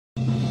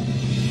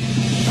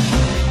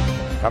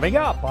Coming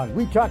up on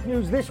We Talk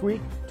News this week,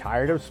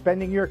 tired of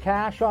spending your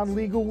cash on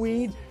legal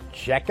weed?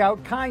 Check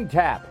out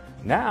KindTap.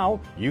 Now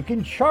you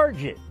can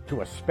charge it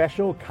to a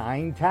special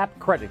KindTap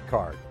credit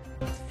card.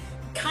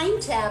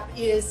 KindTap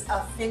is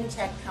a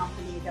fintech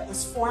company that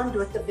was formed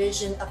with the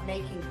vision of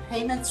making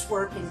payments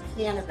work in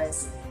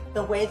cannabis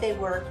the way they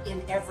work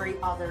in every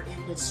other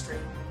industry.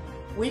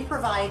 We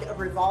provide a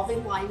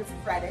revolving line of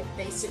credit,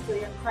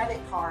 basically a credit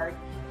card,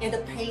 and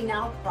a pay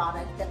now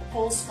product that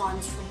pulls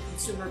funds from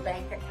consumer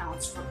bank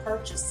accounts for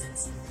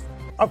purchases.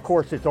 Of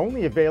course, it's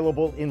only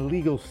available in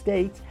legal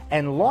states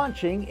and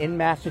launching in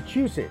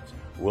Massachusetts.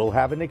 We'll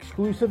have an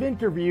exclusive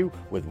interview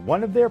with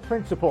one of their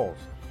principals.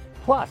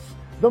 Plus,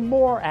 the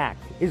MORE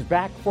Act is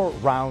back for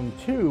round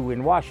 2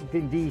 in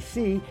Washington,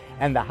 D.C.,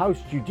 and the House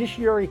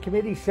Judiciary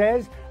Committee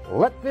says,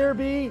 let there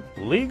be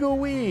legal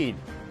weed.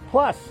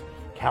 Plus,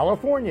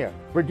 California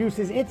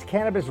reduces its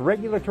cannabis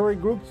regulatory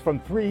groups from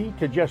 3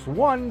 to just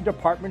 1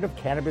 Department of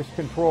Cannabis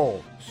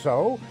Control.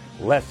 So,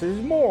 less is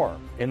more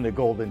in the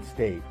Golden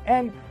State.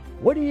 And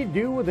what do you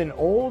do with an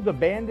old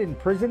abandoned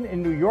prison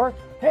in New York?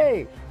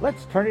 Hey,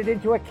 let's turn it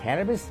into a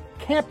cannabis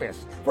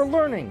campus for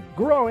learning,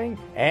 growing,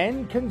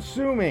 and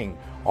consuming.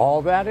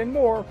 All that and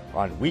more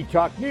on We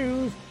Talk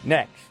News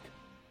next.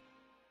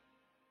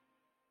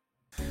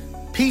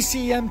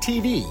 PCM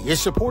TV is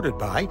supported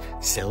by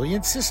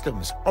Salient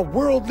Systems, a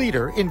world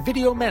leader in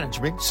video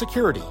management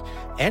security,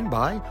 and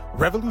by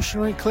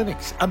Revolutionary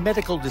Clinics, a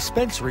medical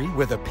dispensary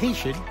where the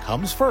patient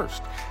comes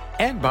first,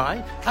 and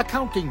by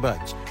Accounting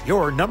Buds,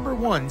 your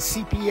 #1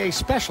 CPA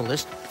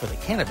specialist for the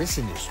cannabis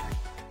industry.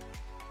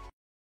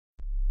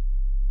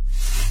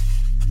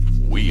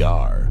 We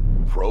are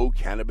Pro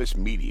Cannabis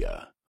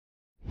Media.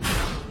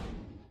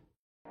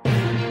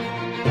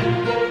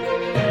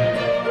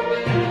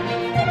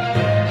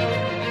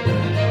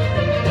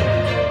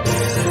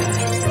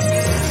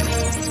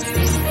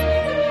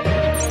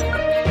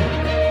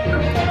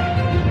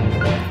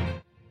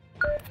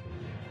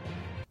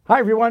 Hi,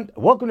 everyone.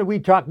 Welcome to We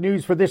Talk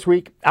News for this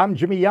week. I'm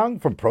Jimmy Young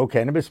from Pro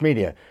Cannabis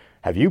Media.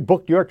 Have you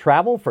booked your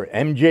travel for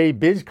MJ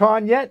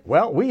BizCon yet?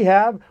 Well, we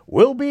have.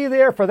 We'll be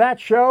there for that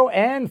show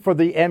and for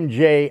the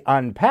MJ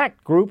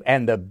Unpacked group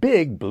and the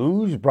big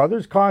Blues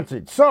Brothers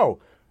concert. So,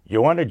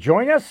 you want to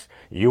join us?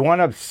 You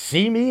want to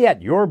see me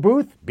at your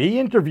booth? Be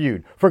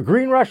interviewed for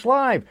Green Rush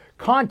Live?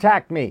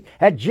 Contact me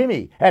at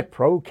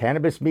Jimmy@Pro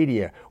Cannabis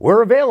Media.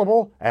 We're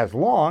available as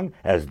long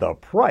as the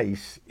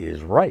price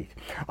is right.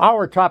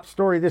 Our top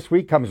story this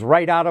week comes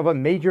right out of a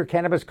major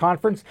cannabis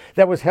conference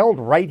that was held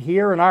right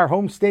here in our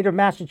home state of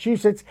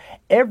Massachusetts.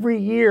 Every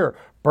year,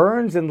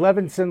 Burns and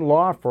Levinson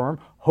law firm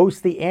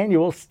hosts the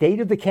annual State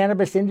of the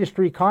Cannabis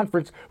Industry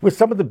conference with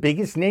some of the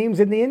biggest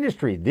names in the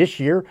industry. This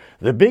year,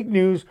 the big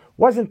news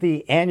wasn't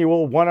the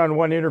annual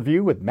one-on-one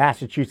interview with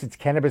Massachusetts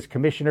Cannabis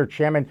Commissioner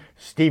Chairman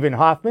Stephen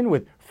Hoffman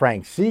with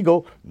Frank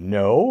Siegel.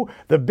 No,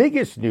 the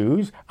biggest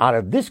news out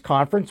of this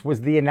conference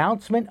was the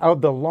announcement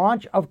of the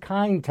launch of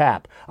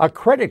KindTap, a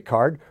credit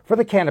card for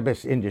the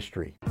cannabis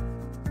industry.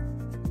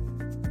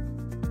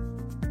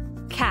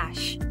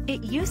 Cash.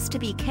 It used to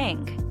be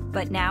king,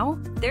 but now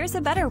there's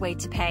a better way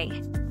to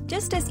pay.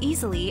 Just as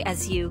easily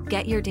as you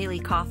get your daily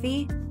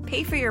coffee,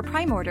 pay for your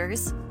Prime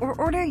orders, or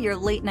order your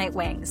late-night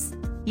wings.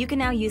 You can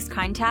now use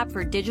KindTap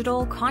for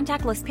digital,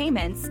 contactless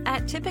payments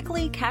at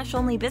typically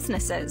cash-only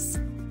businesses.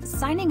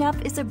 Signing up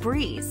is a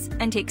breeze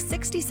and takes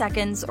 60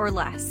 seconds or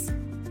less.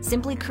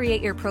 Simply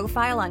create your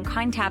profile on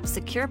KindTap's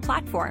secure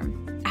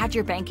platform. Add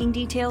your banking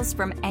details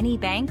from any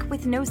bank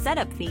with no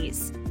setup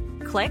fees.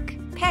 Click,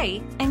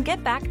 pay, and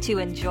get back to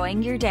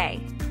enjoying your day.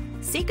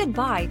 Say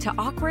goodbye to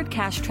awkward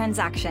cash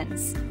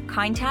transactions.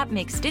 KindTap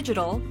makes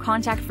digital,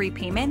 contact-free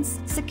payments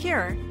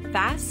secure,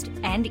 fast,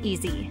 and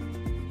easy.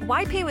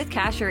 Why pay with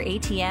cash or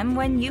ATM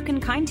when you can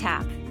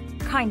KindTap?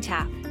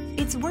 KindTap.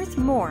 It's worth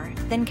more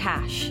than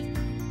cash.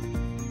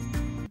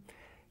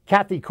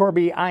 Kathy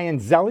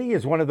Corby-Ianzelli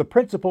is one of the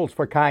principals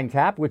for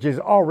KindTap, which is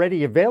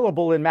already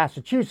available in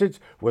Massachusetts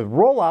with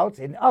rollouts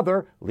in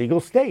other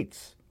legal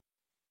states.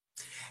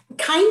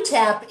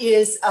 KindTap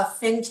is a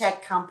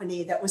fintech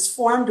company that was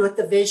formed with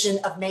the vision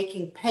of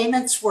making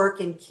payments work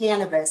in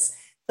cannabis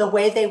the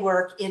way they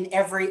work in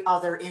every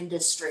other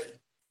industry.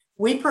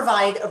 We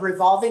provide a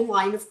revolving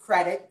line of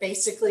credit,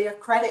 basically a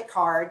credit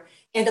card,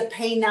 and a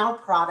pay now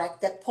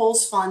product that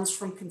pulls funds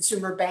from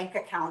consumer bank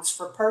accounts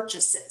for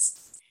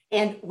purchases.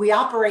 And we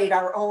operate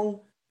our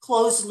own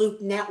closed loop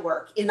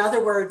network. In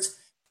other words,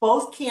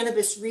 both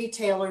cannabis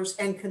retailers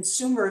and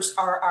consumers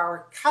are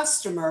our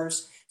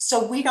customers,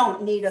 so we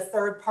don't need a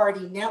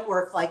third-party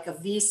network like a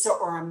Visa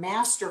or a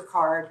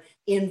MasterCard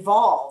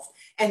involved.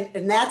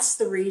 And that's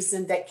the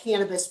reason that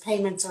cannabis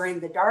payments are in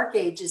the dark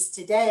ages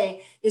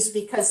today, is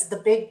because the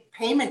big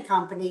payment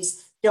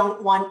companies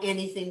don't want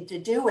anything to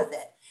do with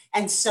it.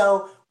 And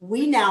so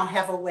we now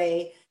have a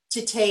way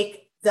to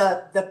take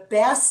the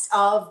best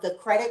of the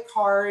credit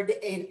card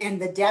and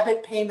the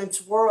debit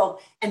payments world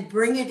and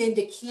bring it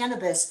into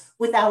cannabis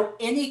without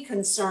any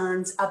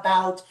concerns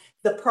about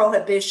the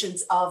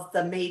prohibitions of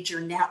the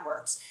major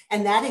networks.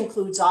 And that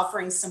includes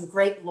offering some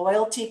great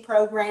loyalty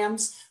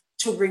programs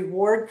to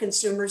reward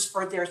consumers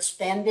for their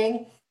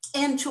spending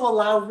and to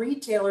allow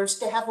retailers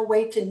to have a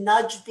way to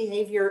nudge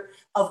behavior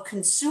of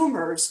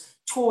consumers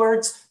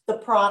towards the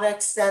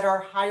products that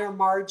are higher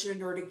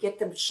margin or to get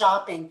them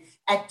shopping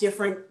at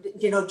different,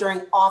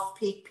 during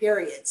off-peak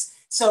periods.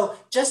 So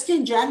just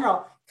in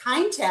general,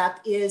 KindTap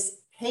is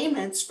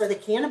payments for the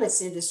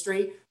cannabis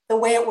industry the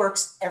way it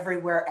works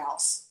everywhere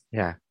else.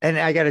 Yeah. And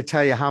I got to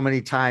tell you how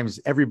many times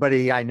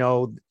everybody I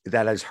know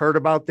that has heard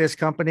about this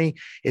company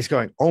is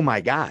going, oh my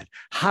God,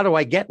 how do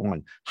I get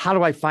one? How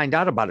do I find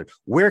out about it?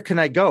 Where can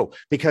I go?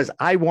 Because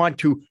I want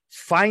to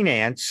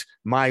finance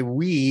my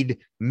weed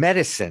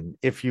medicine,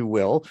 if you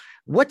will.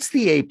 What's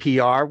the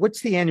APR?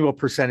 What's the annual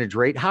percentage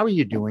rate? How are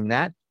you doing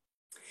that?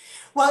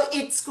 Well,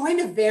 it's going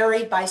to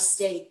vary by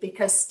state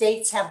because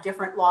states have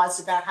different laws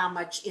about how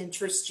much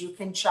interest you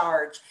can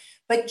charge.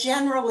 But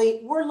generally,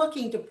 we're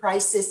looking to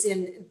price this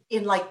in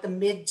like the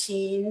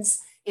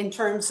mid-teens in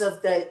terms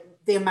of the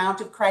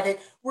amount of credit.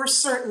 We're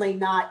certainly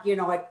not,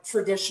 a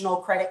traditional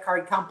credit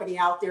card company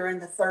out there in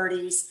the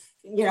 30s.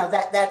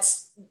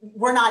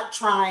 We're not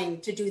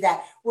trying to do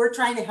that. We're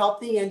trying to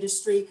help the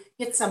industry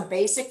get some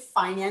basic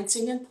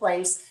financing in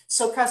place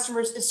so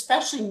customers,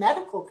 especially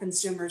medical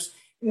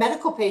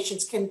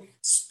patients, can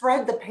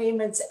spread the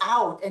payments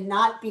out and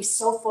not be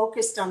so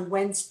focused on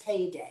when's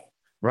payday.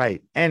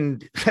 Right.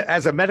 And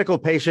as a medical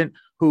patient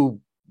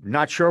who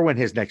not sure when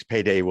his next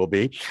payday will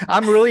be,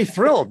 I'm really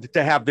thrilled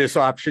to have this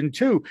option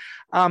too.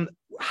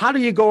 How do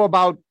you go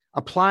about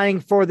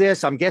applying for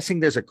this? I'm guessing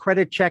there's a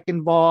credit check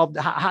involved.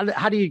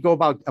 How do you go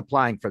about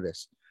applying for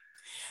this?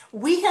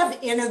 We have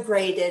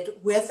integrated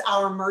with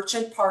our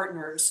merchant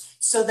partners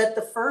so that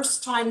the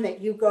first time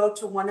that you go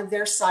to one of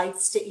their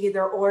sites to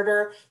either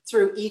order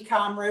through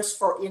e-commerce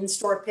for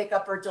in-store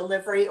pickup or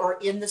delivery or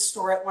in the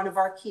store at one of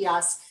our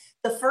kiosks,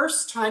 the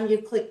first time you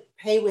click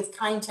pay with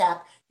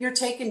KindTap, you're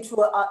taken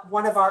to our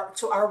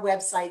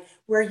website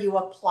where you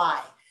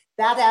apply.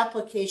 That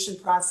application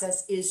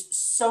process is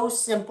so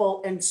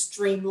simple and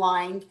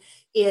streamlined.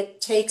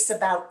 It takes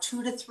about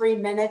 2 to 3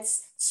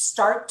 minutes,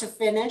 start to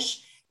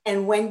finish.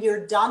 And when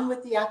you're done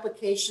with the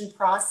application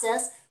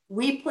process,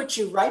 we put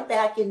you right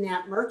back in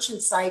that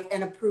merchant site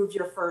and approve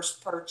your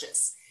first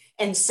purchase.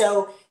 And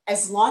so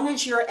as long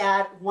as you're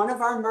at one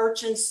of our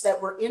merchants that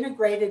we're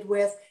integrated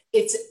with,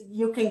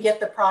 you can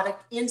get the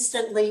product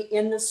instantly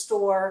in the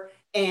store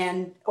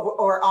and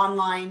or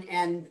online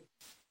and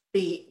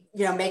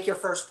make your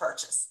first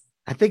purchase.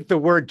 I think the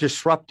word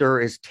disruptor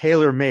is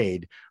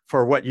tailor-made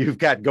for what you've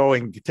got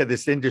going to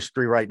this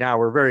industry right now.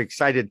 We're very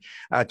excited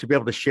to be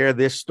able to share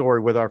this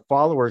story with our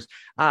followers.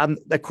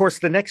 Of course,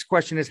 the next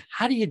question is,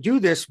 how do you do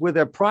this with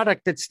a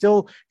product that's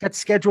still got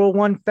Schedule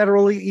I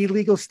federally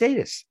illegal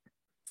status?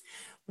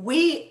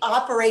 We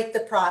operate the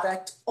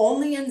product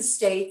only in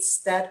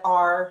states that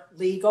are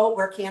legal,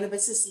 where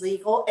cannabis is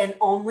legal, and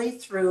only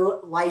through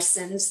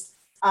licensed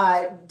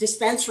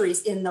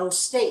dispensaries in those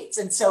states.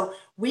 And so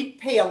we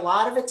pay a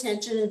lot of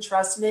attention, and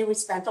trust me, we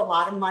spent a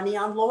lot of money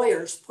on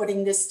lawyers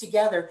putting this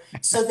together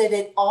so that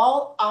it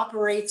all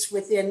operates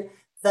within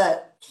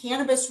the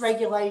cannabis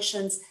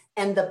regulations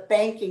and the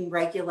banking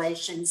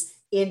regulations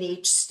in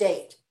each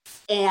state.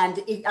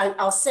 And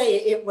I'll say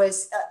it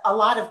was a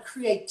lot of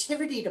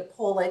creativity to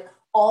pull it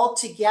all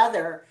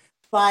together,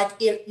 but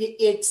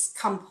it's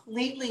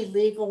completely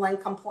legal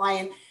and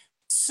compliant.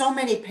 So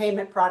many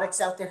payment products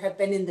out there have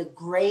been in the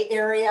gray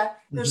area.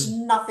 There's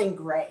nothing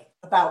gray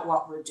about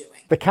what we're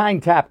doing. The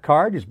KindTap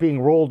card is being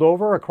rolled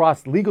over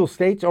across legal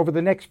states over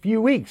the next few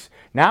weeks.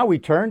 Now we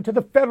turn to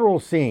the federal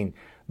scene.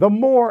 The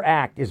MORE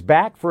Act is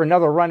back for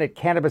another run at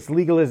cannabis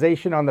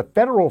legalization on the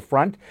federal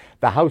front.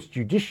 The House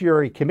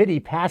Judiciary Committee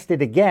passed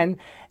it again.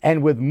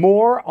 And with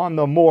more on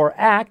the MORE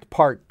Act,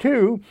 Part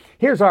 2,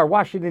 here's our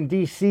Washington,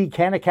 D.C.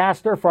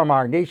 Canacaster from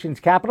our nation's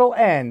capital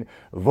and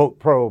Vote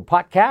Pro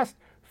podcast,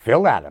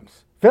 Phil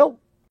Adams. Phil?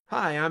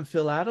 Hi, I'm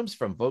Phil Adams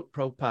from Vote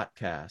Pro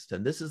Podcast,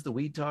 and this is the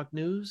Weed Talk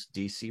News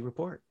DC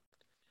Report.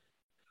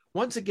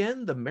 Once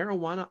again, the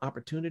Marijuana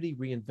Opportunity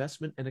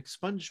Reinvestment and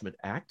Expungement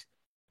Act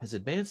has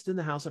advanced in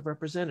the House of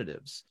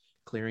Representatives,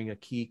 clearing a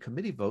key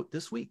committee vote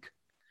this week.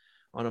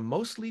 On a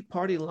mostly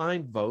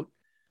party-line vote,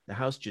 the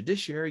House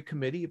Judiciary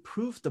Committee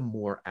approved the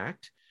MORE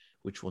Act,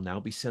 which will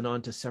now be sent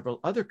on to several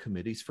other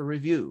committees for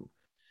review.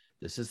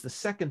 This is the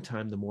second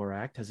time the MORE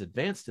Act has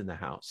advanced in the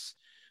House.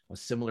 A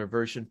similar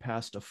version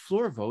passed a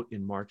floor vote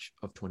in March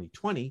of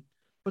 2020,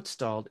 but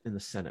stalled in the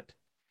Senate.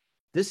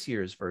 This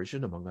year's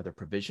version, among other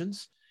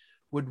provisions,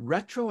 would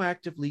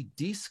retroactively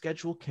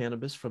deschedule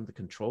cannabis from the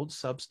Controlled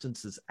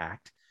Substances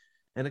Act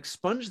and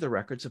expunge the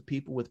records of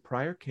people with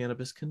prior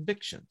cannabis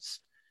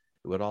convictions.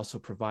 It would also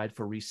provide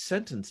for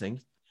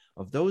resentencing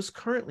of those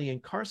currently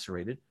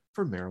incarcerated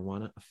for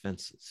marijuana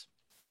offenses.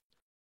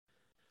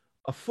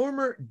 A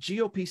former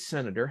GOP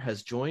senator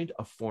has joined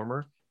a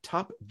former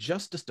top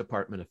Justice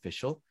Department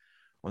official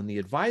on the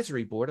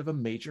advisory board of a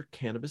major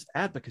cannabis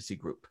advocacy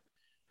group.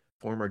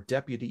 Former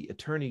Deputy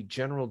Attorney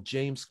General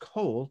James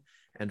Cole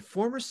and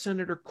former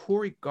Senator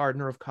Cory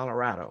Gardner of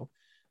Colorado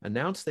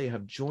announced they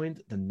have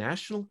joined the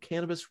National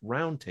Cannabis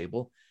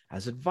Roundtable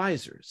as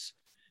advisors.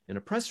 In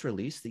a press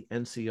release, the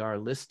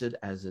NCR listed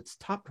as its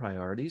top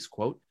priorities,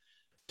 quote,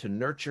 to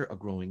nurture a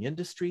growing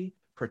industry,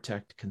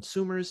 protect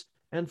consumers,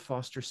 and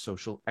foster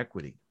social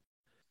equity.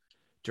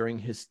 During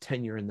his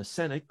tenure in the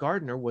Senate,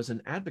 Gardner was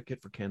an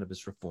advocate for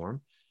cannabis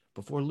reform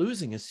before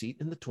losing a seat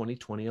in the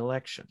 2020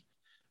 election.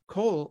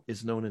 Cole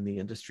is known in the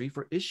industry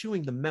for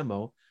issuing the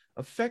memo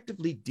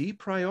effectively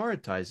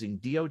deprioritizing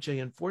DOJ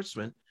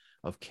enforcement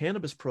of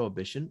cannabis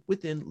prohibition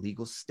within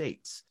legal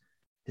states.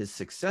 His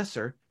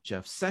successor,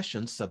 Jeff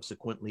Sessions,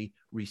 subsequently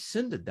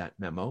rescinded that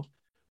memo,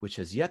 which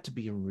has yet to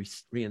be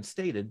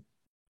reinstated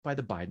by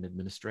the Biden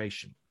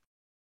administration.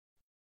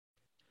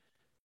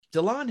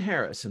 Delon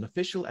Harris, an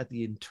official at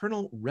the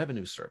Internal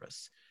Revenue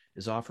Service,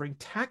 is offering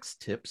tax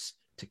tips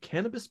to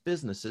cannabis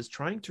businesses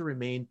trying to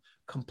remain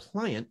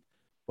compliant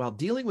while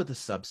dealing with a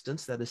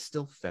substance that is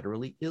still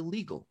federally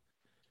illegal.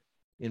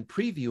 In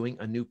previewing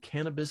a new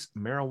cannabis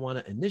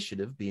marijuana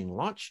initiative being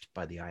launched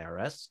by the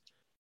IRS,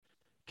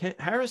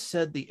 Harris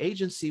said the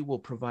agency will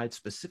provide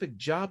specific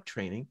job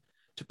training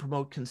to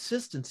promote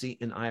consistency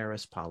in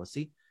IRS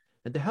policy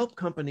and to help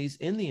companies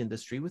in the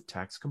industry with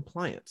tax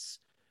compliance.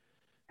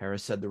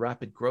 Harris said the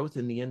rapid growth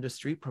in the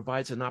industry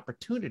provides an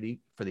opportunity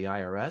for the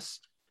IRS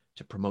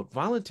to promote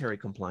voluntary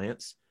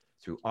compliance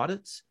through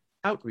audits,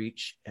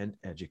 outreach, and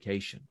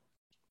education.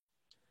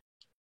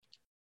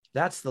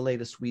 That's the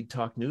latest Weed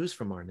Talk news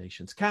from our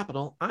nation's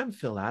capital. I'm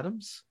Phil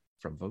Adams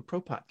from Vote Pro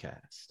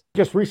Podcast.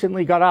 Just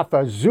recently got off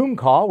a Zoom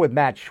call with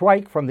Matt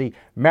Schweik from the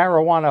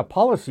Marijuana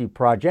Policy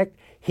Project.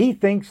 He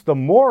thinks the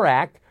MORE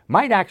Act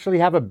might actually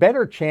have a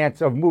better chance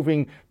of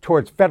moving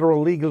towards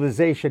federal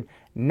legalization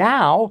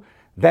now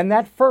than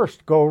that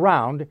first go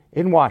round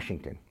in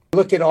Washington.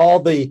 Look at all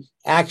the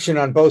action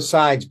on both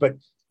sides, but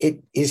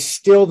it is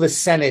still the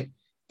Senate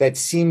that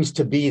seems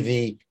to be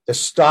the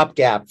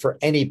stopgap for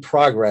any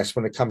progress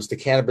when it comes to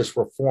cannabis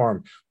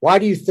reform. Why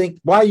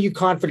are you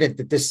confident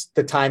that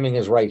the timing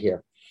is right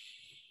here?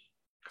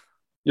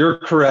 You're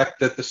correct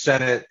that the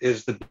Senate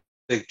is the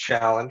big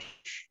challenge.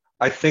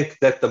 I think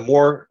that the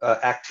more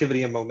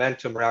activity and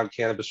momentum around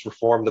cannabis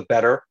reform, the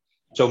better.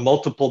 So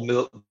multiple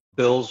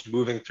bills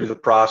moving through the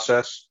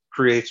process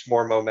creates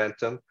more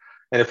momentum.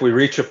 And if we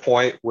reach a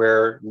point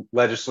where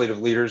legislative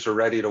leaders are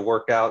ready to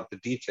work out the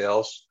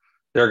details,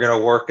 they're going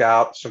to work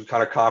out some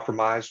kind of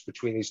compromise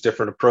between these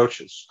different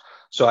approaches.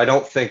 So I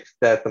don't think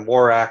that the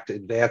MORE Act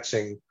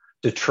advancing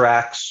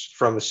detracts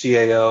from the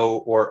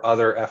CAO or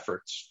other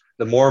efforts.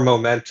 The more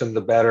momentum,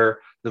 the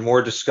better. The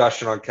more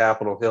discussion on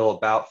Capitol Hill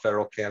about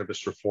federal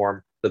cannabis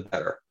reform, the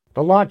better.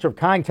 The launch of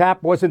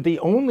KindTap wasn't the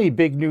only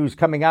big news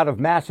coming out of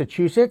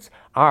Massachusetts.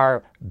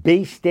 Our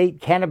Bay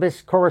State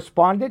cannabis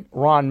correspondent,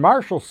 Ron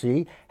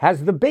Marshalsea,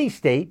 has the Bay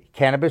State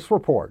Cannabis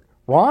Report.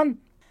 Ron?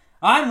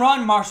 I'm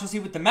Ron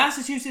Marshalsea with the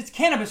Massachusetts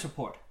Cannabis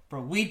Report for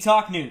Weed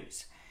Talk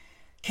News.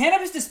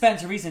 Cannabis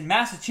dispensaries in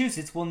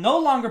Massachusetts will no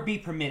longer be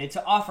permitted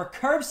to offer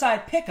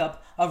curbside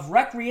pickup of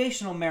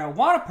recreational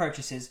marijuana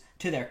purchases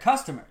to their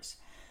customers.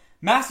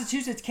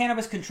 Massachusetts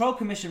Cannabis Control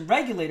Commission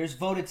regulators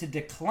voted to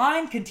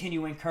decline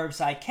continuing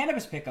curbside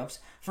cannabis pickups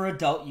for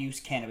adult use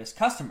cannabis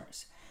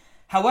customers.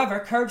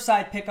 However,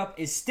 curbside pickup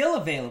is still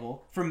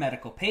available for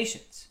medical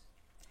patients.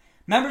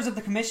 Members of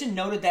the commission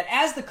noted that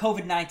as the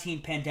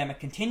COVID-19 pandemic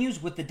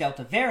continues with the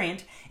Delta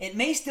variant, it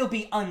may still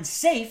be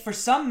unsafe for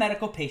some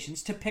medical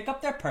patients to pick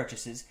up their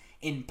purchases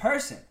in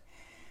person.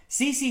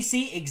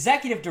 CCC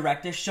Executive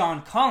Director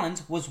Sean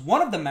Collins was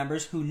one of the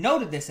members who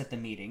noted this at the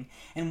meeting,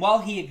 and while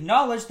he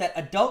acknowledged that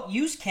adult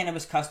use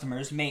cannabis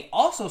customers may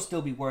also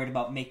still be worried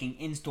about making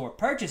in-store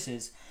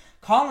purchases,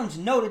 Collins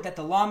noted that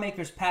the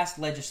lawmakers passed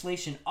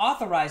legislation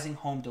authorizing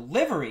home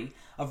delivery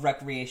of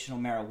recreational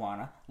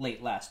marijuana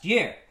late last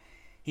year.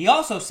 He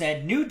also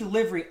said new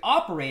delivery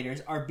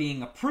operators are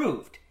being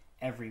approved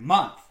every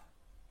month.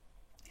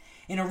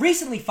 In a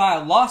recently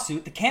filed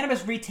lawsuit, the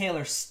cannabis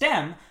retailer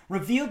STEM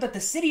revealed that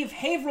the city of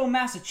Haverhill,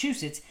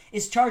 Massachusetts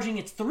is charging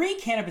its 3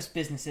 cannabis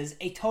businesses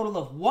a total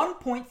of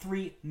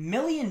 $1.3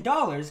 million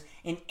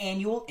in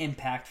annual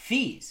impact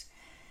fees.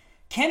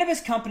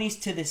 Cannabis companies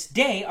to this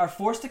day are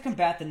forced to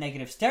combat the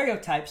negative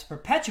stereotypes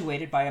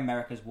perpetuated by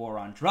America's war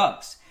on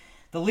drugs.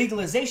 The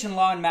legalization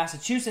law in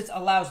Massachusetts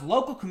allows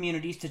local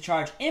communities to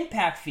charge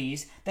impact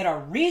fees that are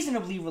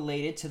reasonably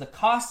related to the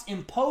costs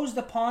imposed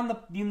upon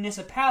the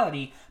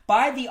municipality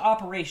by the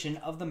operation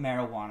of the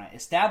marijuana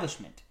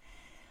establishment.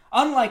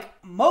 Unlike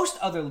most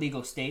other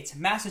legal states,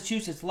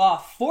 Massachusetts law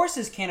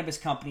forces cannabis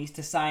companies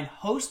to sign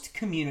host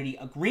community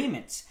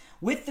agreements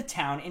with the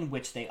town in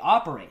which they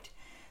operate.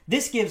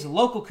 This gives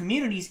local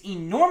communities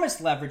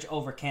enormous leverage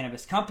over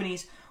cannabis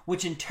companies,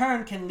 which in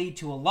turn can lead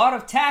to a lot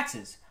of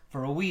taxes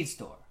for a weed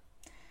store.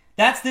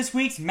 That's this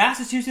week's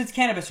Massachusetts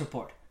Cannabis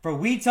Report. For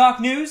Weed Talk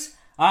News,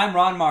 I'm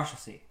Ron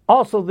Marshalsea.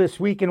 Also this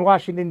week in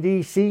Washington,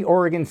 D.C.,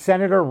 Oregon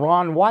Senator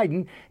Ron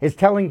Wyden is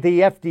telling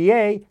the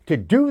FDA to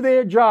do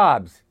their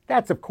jobs.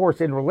 That's, of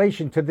course, in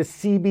relation to the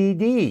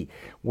CBD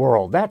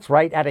world. That's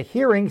right. At a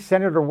hearing,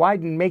 Senator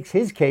Wyden makes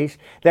his case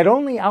that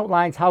only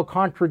outlines how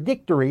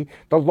contradictory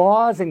the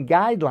laws and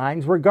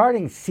guidelines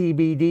regarding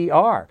CBD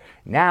are.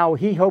 Now,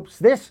 he hopes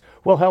this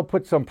will help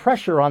put some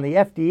pressure on the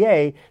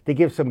FDA to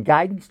give some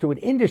guidance to an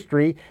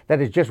industry that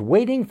is just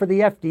waiting for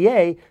the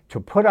FDA to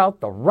put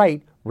out the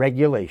right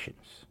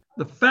regulations.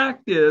 The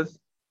fact is,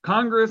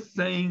 Congress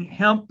saying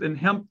hemp and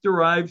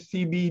hemp-derived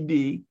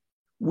CBD,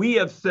 we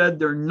have said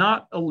they're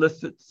not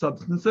illicit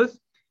substances,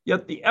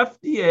 yet the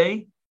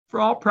FDA, for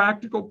all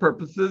practical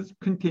purposes,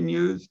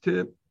 continues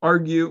to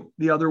argue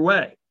the other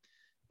way.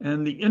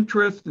 And the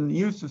interest in the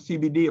use of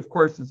CBD, of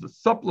course, as a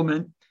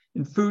supplement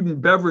in food and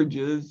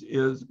beverages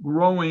is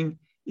growing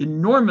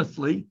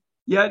enormously,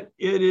 yet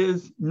it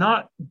is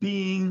not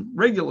being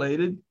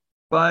regulated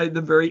by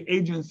the very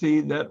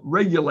agency that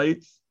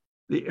regulates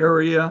the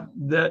area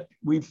that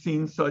we've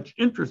seen such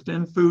interest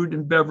in, food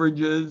and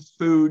beverages,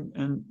 food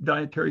and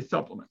dietary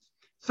supplements.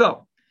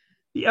 So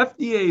the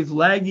FDA's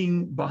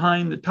lagging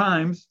behind the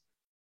times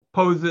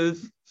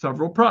poses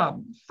several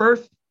problems.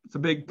 First, it's a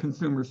big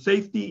consumer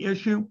safety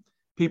issue.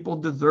 People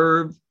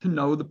deserve to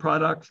know the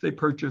products they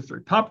purchase are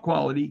top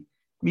quality,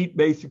 meet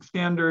basic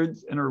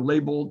standards, and are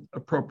labeled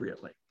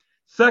appropriately.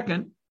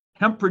 Second,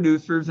 hemp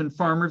producers and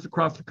farmers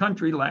across the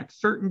country lack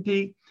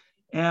certainty.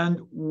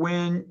 And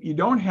when you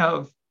don't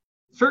have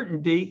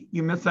certainty,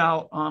 you miss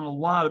out on a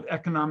lot of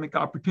economic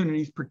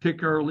opportunities,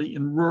 particularly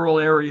in rural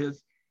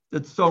areas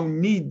that so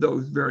need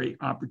those very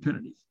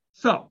opportunities.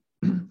 So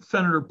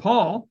Senator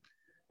Paul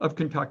of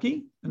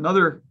Kentucky,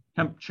 another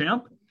hemp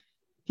champ,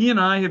 he and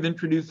I have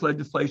introduced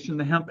legislation,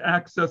 the Hemp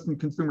Access and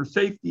Consumer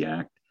Safety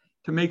Act,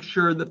 to make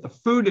sure that the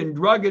Food and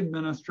Drug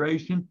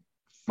Administration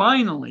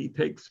finally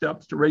takes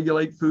steps to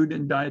regulate food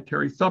and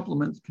dietary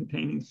supplements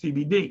containing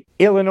CBD.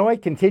 Illinois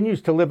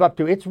continues to live up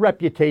to its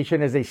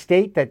reputation as a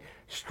state that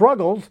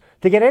struggles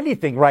to get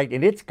anything right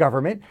in its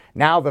government.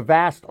 Now the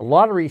vast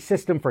lottery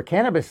system for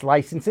cannabis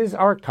licenses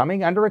are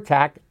coming under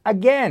attack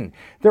again.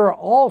 There are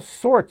all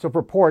sorts of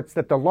reports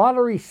that the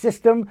lottery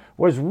system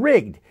was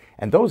rigged,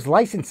 and those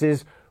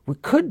licenses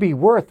could be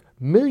worth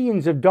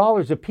millions of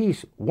dollars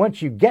apiece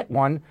once you get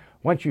one,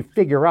 once you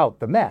figure out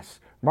the mess.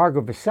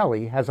 Margot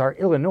Vaselli has our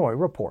Illinois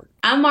report.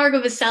 I'm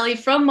Margot Vaselli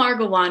from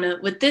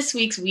Margowana with this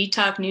week's We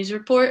Talk News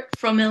report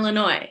from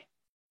Illinois.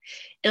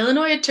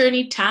 Illinois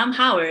Attorney Tom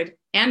Howard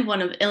and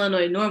one of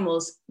Illinois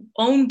NORML's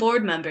own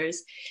board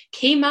members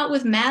came out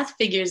with math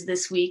figures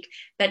this week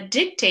that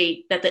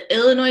dictate that the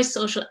Illinois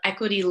Social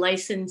Equity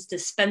License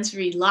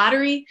Dispensary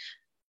Lottery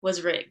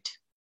was rigged.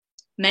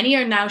 Many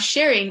are now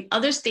sharing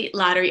other state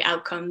lottery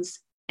outcomes,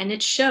 and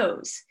it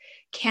shows.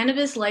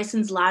 Cannabis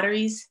license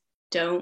lotteries don't